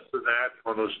something less than that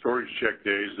on those storage check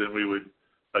days, then we would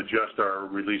adjust our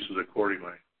releases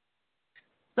accordingly.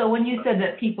 So when you said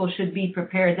that people should be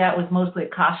prepared, that was mostly a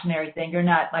cautionary thing. You're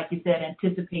not, like you said,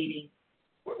 anticipating.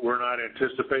 We're not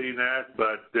anticipating that,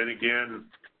 but then again,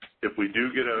 if we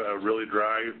do get a really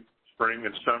dry spring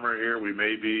and summer here, we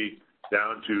may be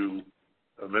down to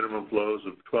minimum flows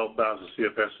of 12,000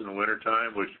 CFS in the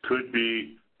wintertime, which could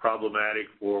be problematic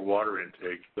for water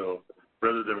intake. So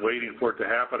rather than waiting for it to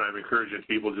happen, I'm encouraging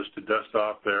people just to dust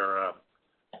off their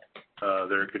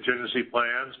contingency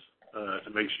plans to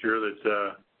make sure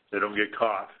that they don't get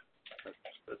caught.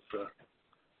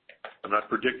 I'm not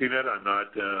predicting it. I'm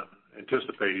not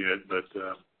anticipating it, but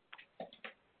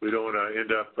we don't want to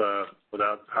end up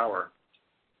without power.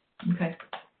 Okay.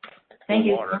 Thank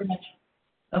you very much.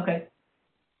 Okay.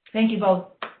 Thank you both.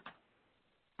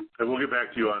 And we'll get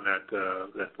back to you on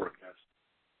that forecast.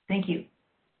 Thank you.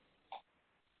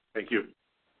 Thank you.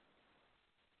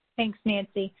 Thanks,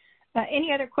 Nancy.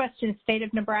 Any other questions, State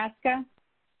of Nebraska?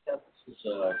 Yep, this is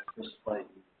Chris Clayton.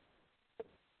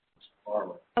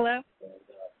 farmer. Hello? And,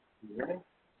 can you hear me?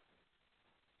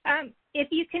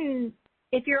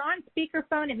 If you're on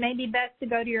speakerphone, it may be best to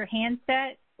go to your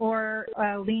handset or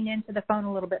lean into the phone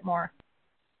a little bit more.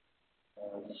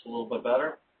 Is this a little bit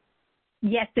better?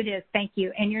 Yes, it is. Thank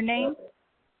you. And your name? Okay.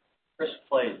 Chris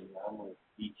Clayton. I'm with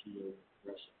BTA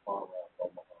Progressive Farm out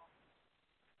of Omaha.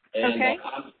 And okay.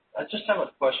 I just have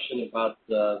a question about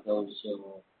those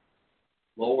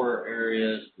lower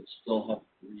areas that still haven't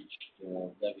reached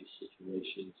levee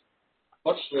situations.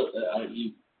 What's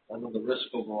I know the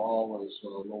risk overall is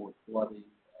lower flooding.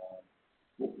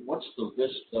 What's the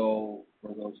risk, though,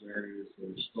 for those areas that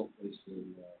are still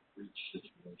facing breach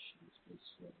situations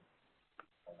until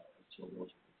those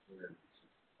are declared?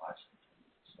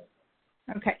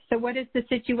 Okay, so what is the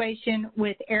situation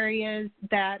with areas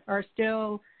that are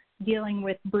still dealing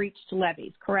with breached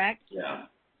levees, correct? Yeah,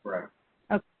 correct.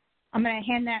 Okay. I'm going to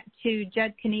hand that to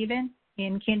Judd Knieven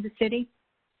in Kansas City.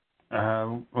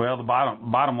 Well, the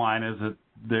bottom line is that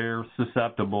they're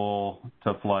susceptible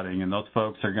to flooding, and those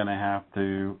folks are going to have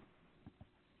to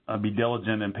be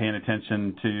diligent in paying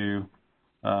attention to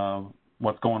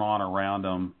what's going on around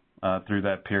them through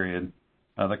that period.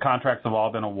 The contracts have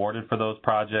all been awarded for those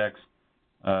projects.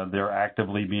 They're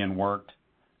actively being worked.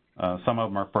 Some of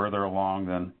them are further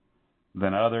along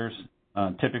than others.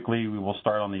 Typically, we will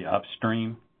start on the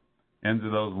upstream ends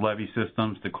of those levee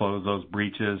systems to close those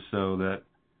breaches so that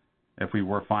if we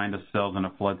were find ourselves in a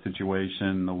flood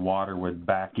situation, the water would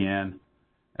back in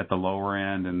at the lower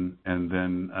end, and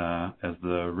then as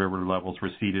the river levels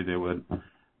receded, it would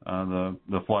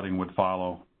the flooding would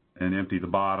follow and empty the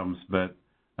bottoms. But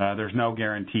there's no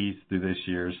guarantees through this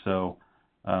year, so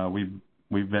we've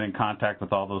been in contact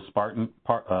with all those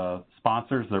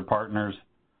sponsors. They're partners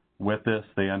with this.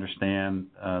 They understand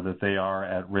that they are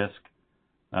at risk.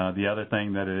 The other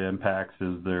thing that it impacts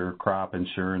is their crop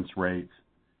insurance rates.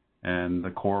 And the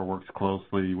Corps works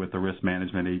closely with the risk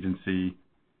management agency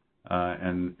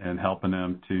and helping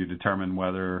them to determine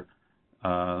whether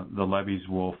the levees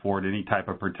will afford any type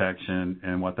of protection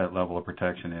and what that level of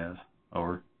protection is.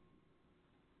 Over.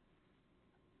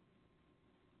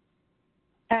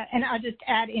 And I'll just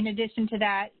add, in addition to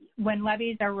that, when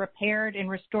levees are repaired and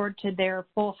restored to their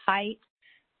full height,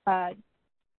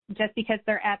 just because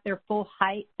they're at their full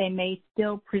height, they may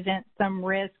still present some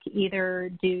risk, either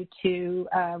due to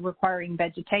requiring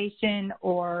vegetation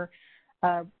or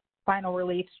final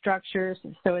relief structures.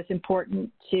 So it's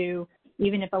important to,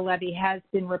 even if a levee has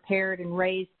been repaired and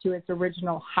raised to its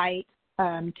original height,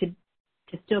 to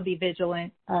still be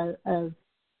vigilant of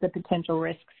the potential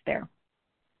risks there.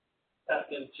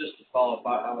 And just to follow up,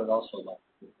 I would also like to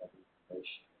get that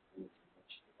information.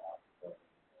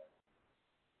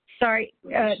 Sorry,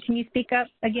 can you speak up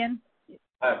again?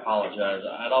 I apologize.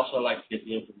 I'd also like to get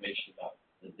the information about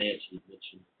the Nancy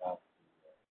mentioned about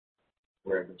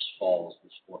where this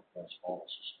forecast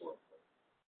falls historically.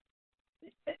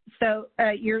 So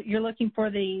you're looking for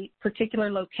the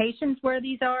particular locations where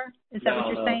these are? Is that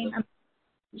what you're saying?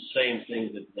 The same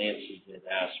thing that Nancy did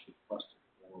ask requested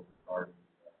for regarding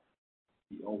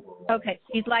the overall. Okay,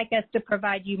 so you'd like us to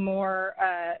provide you more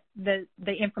the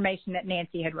information that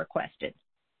Nancy had requested.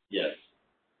 Yes.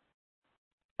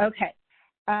 Okay.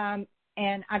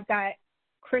 And I've got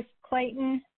Chris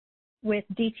Clayton with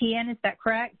DTN. Is that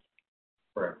correct?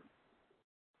 Correct.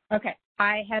 Okay.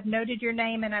 I have noted your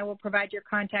name, and I will provide your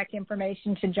contact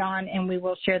information to John, and we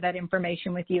will share that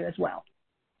information with you as well.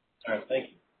 All right. Thank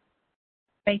you.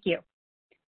 Thank you.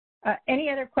 Any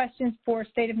other questions for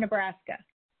State of Nebraska?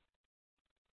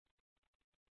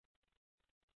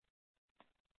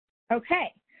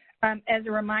 Okay. As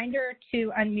a reminder,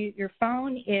 to unmute your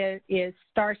phone is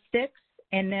 *6,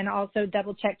 and then also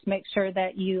double check to make sure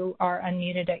that you are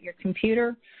unmuted at your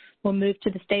computer. We'll move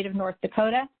to the state of North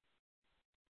Dakota.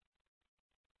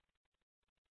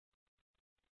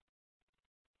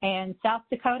 And South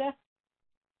Dakota.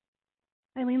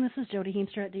 Eileen, this is Jody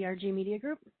Heemster at DRG Media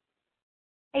Group.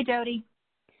 Hey, Jody.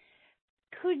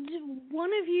 Could one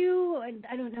of you,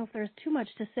 I don't know if there's too much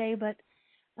to say, but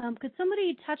could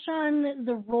somebody touch on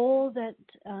the role that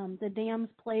the dams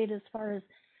played as far as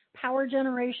power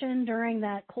generation during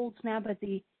that cold snap at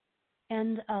the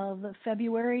end of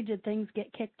February? Did things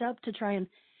get kicked up to try and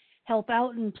help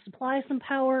out and supply some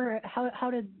power?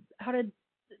 How did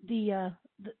the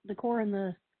Corps and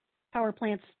the power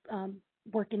plants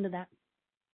work into that?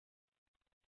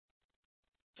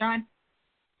 John?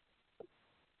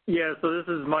 Yeah, so this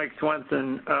is Mike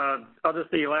Swenson. I'll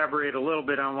just elaborate a little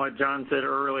bit on what John said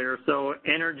earlier. So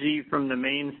energy from the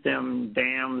main stem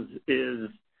dams is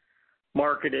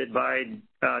marketed by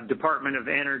Department of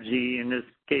Energy, in this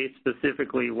case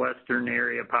specifically Western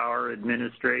Area Power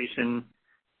Administration.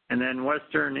 And then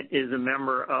Western is a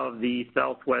member of the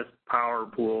Southwest Power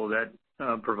Pool that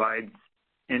provides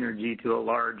energy to a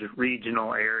large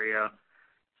regional area.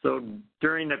 So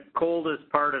during the coldest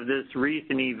part of this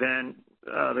recent event,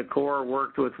 the Corps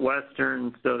worked with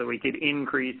Western so that we could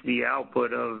increase the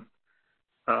output of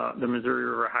the Missouri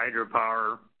River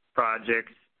hydropower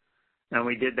projects, and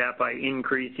we did that by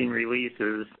increasing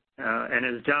releases. And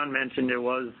as John mentioned, there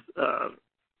was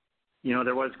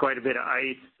quite a bit of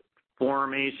ice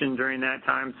formation during that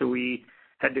time, so we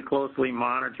had to closely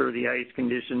monitor the ice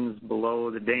conditions below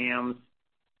the dams.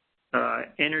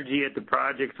 Energy at the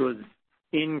projects was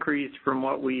increased from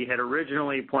what we had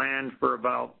originally planned for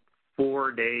about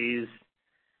 4 days,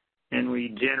 and we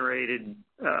generated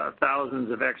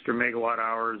thousands of extra megawatt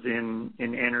hours in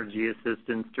energy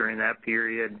assistance during that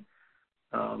period.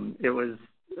 It was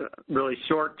really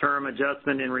short-term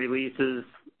adjustment in releases,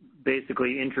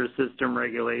 basically intra-system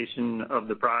regulation of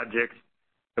the projects.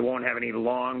 It won't have any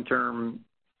long-term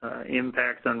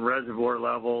impacts on reservoir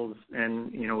levels,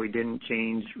 and, we didn't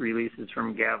change releases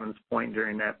from Gavin's Point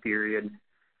during that period.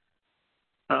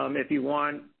 If you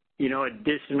want,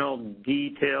 additional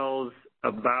details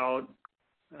about,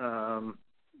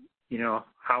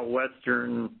 how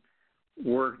Western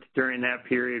worked during that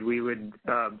period, we would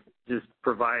just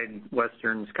provide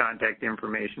Western's contact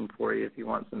information for you if you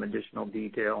want some additional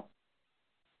detail.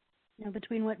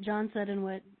 Between what John said and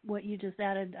what you just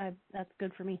added, that's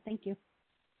good for me. Thank you.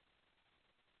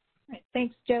 All right,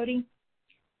 thanks, Jody.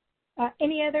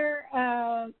 Any other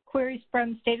queries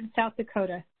from the state of South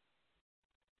Dakota?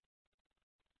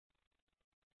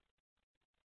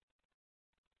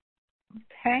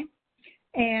 Okay.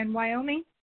 And Wyoming?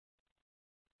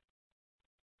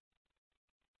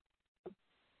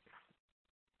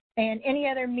 And any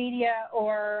other media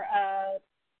or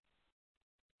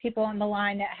people on the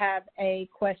line that have a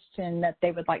question that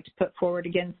they would like to put forward?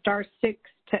 Again, *6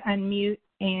 to unmute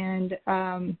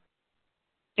and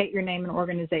state your name and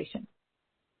organization.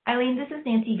 Eileen, this is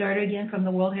Nancy Garter again from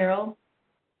the World Herald.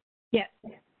 Yes.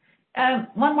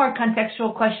 One more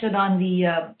contextual question on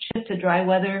the shift to dry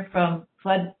weather from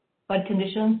flood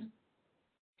conditions.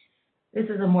 This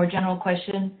is a more general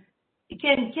question.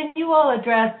 Can you all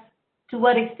address to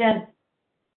what extent,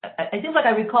 it seems like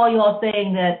I recall you all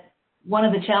saying that one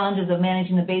of the challenges of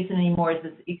managing the basin anymore is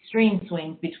this extreme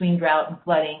swings between drought and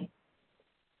flooding.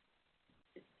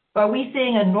 Are we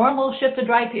seeing a normal shift to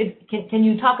dry? Can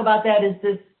you talk about that? Is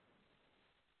this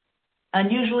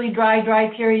unusually dry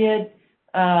period?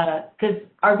 Because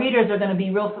our readers are going to be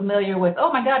real familiar with,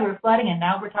 oh my God, we're flooding and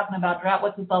now we're talking about drought.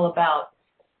 What's this all about?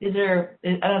 I know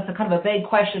it's a kind of a vague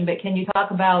question, but can you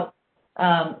talk about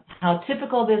how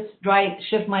typical this dry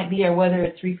shift might be, or whether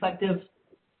it's reflective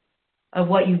of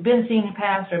what you've been seeing in the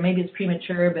past, or maybe it's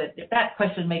premature? But if that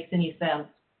question makes any sense,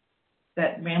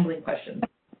 that rambling question.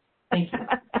 Thank you.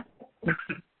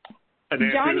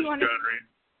 John, you want to?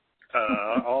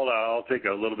 I'll take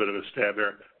a little bit of a stab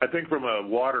there. I think from a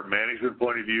water management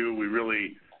point of view, we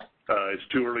really it's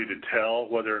too early to tell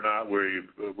whether or not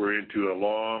we're into a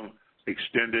long,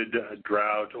 extended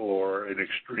drought or an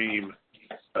extreme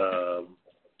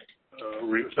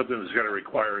something that's going to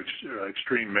require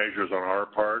extreme measures on our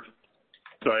part.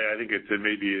 So I think it's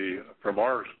maybe, from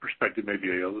our perspective,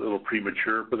 maybe a little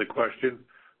premature for the question.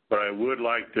 But I would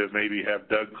like to maybe have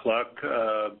Doug Cluck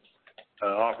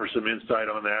offer some insight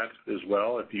on that as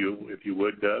well, if you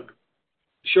would, Doug.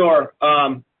 Sure.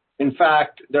 In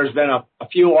fact, there's been a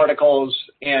few articles,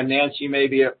 and Nancy may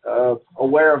be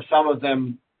aware of some of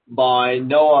them, by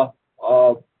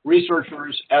NOAA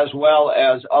researchers as well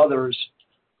as others,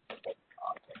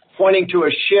 pointing to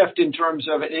a shift in terms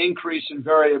of an increase in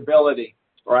variability,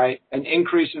 right? An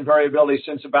increase in variability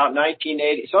since about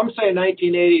 1980. Some say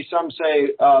 1980, some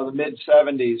say the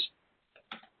mid-70s,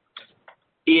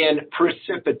 in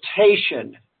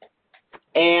precipitation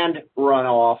and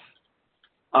runoff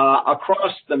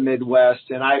across the Midwest,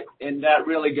 and that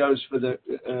really goes for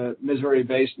the Missouri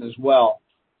Basin as well.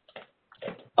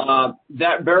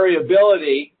 That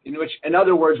variability, in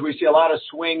other words, we see a lot of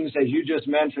swings, as you just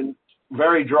mentioned,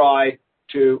 very dry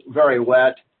to very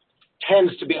wet,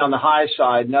 tends to be on the high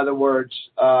side. In other words,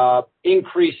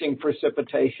 increasing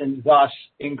precipitation, thus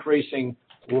increasing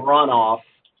runoff.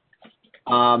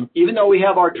 Even though we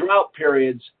have our drought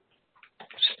periods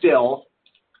still,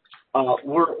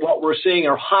 what we're seeing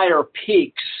are higher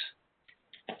peaks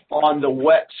on the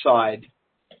wet side.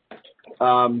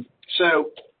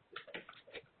 So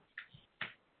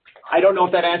I don't know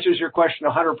if that answers your question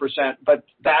 100%, but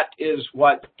that is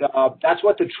what that's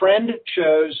what the trend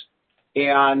shows.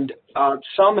 And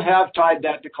some have tied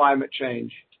that to climate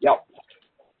change. Yep.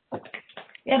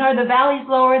 And are the valleys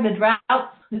lower, the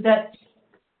droughts? Is that?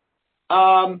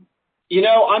 I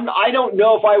don't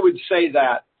know if I would say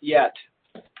that yet.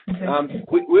 Okay.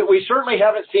 We certainly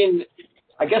haven't seen,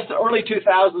 I guess the early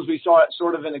 2000s we saw it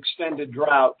sort of an extended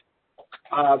drought.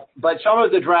 But some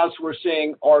of the droughts we're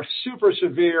seeing are super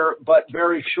severe but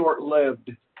very short-lived.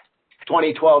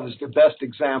 2012 is the best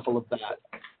example of that.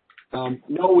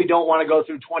 No, we don't want to go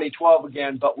through 2012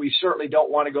 again, but we certainly don't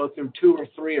want to go through 2 or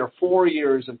 3 or 4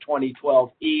 years of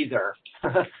 2012 either.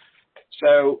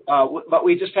 But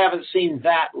we just haven't seen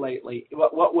that lately.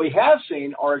 What we have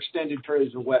seen are extended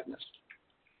periods of wetness.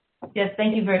 Yes,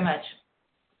 thank you very much.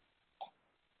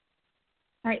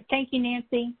 All right, thank you,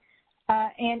 Nancy.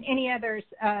 And any others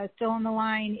still on the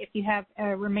line, if you have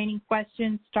remaining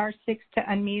questions, *6 to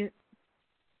unmute.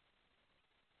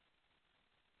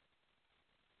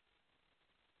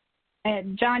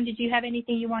 John, did you have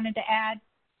anything you wanted to add?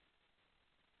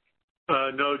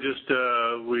 No, just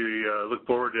we look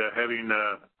forward to having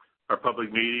our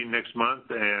public meeting next month,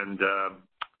 and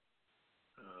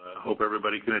hope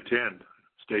everybody can attend.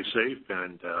 Stay safe,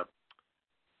 and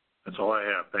that's all I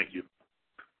have. Thank you.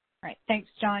 All right, thanks,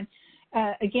 John.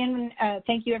 Again,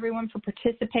 thank you everyone for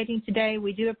participating today.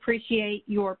 We do appreciate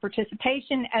your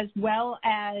participation as well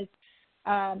as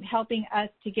helping us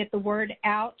to get the word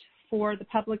out for the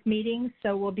public meetings.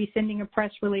 So we'll be sending a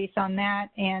press release on that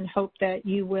and hope that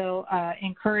you will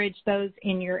encourage those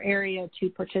in your area to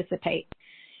participate.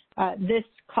 This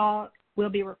call will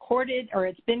be recorded, or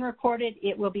it's been recorded.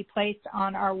 It will be placed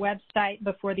on our website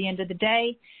before the end of the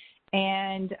day.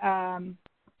 And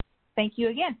thank you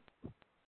again.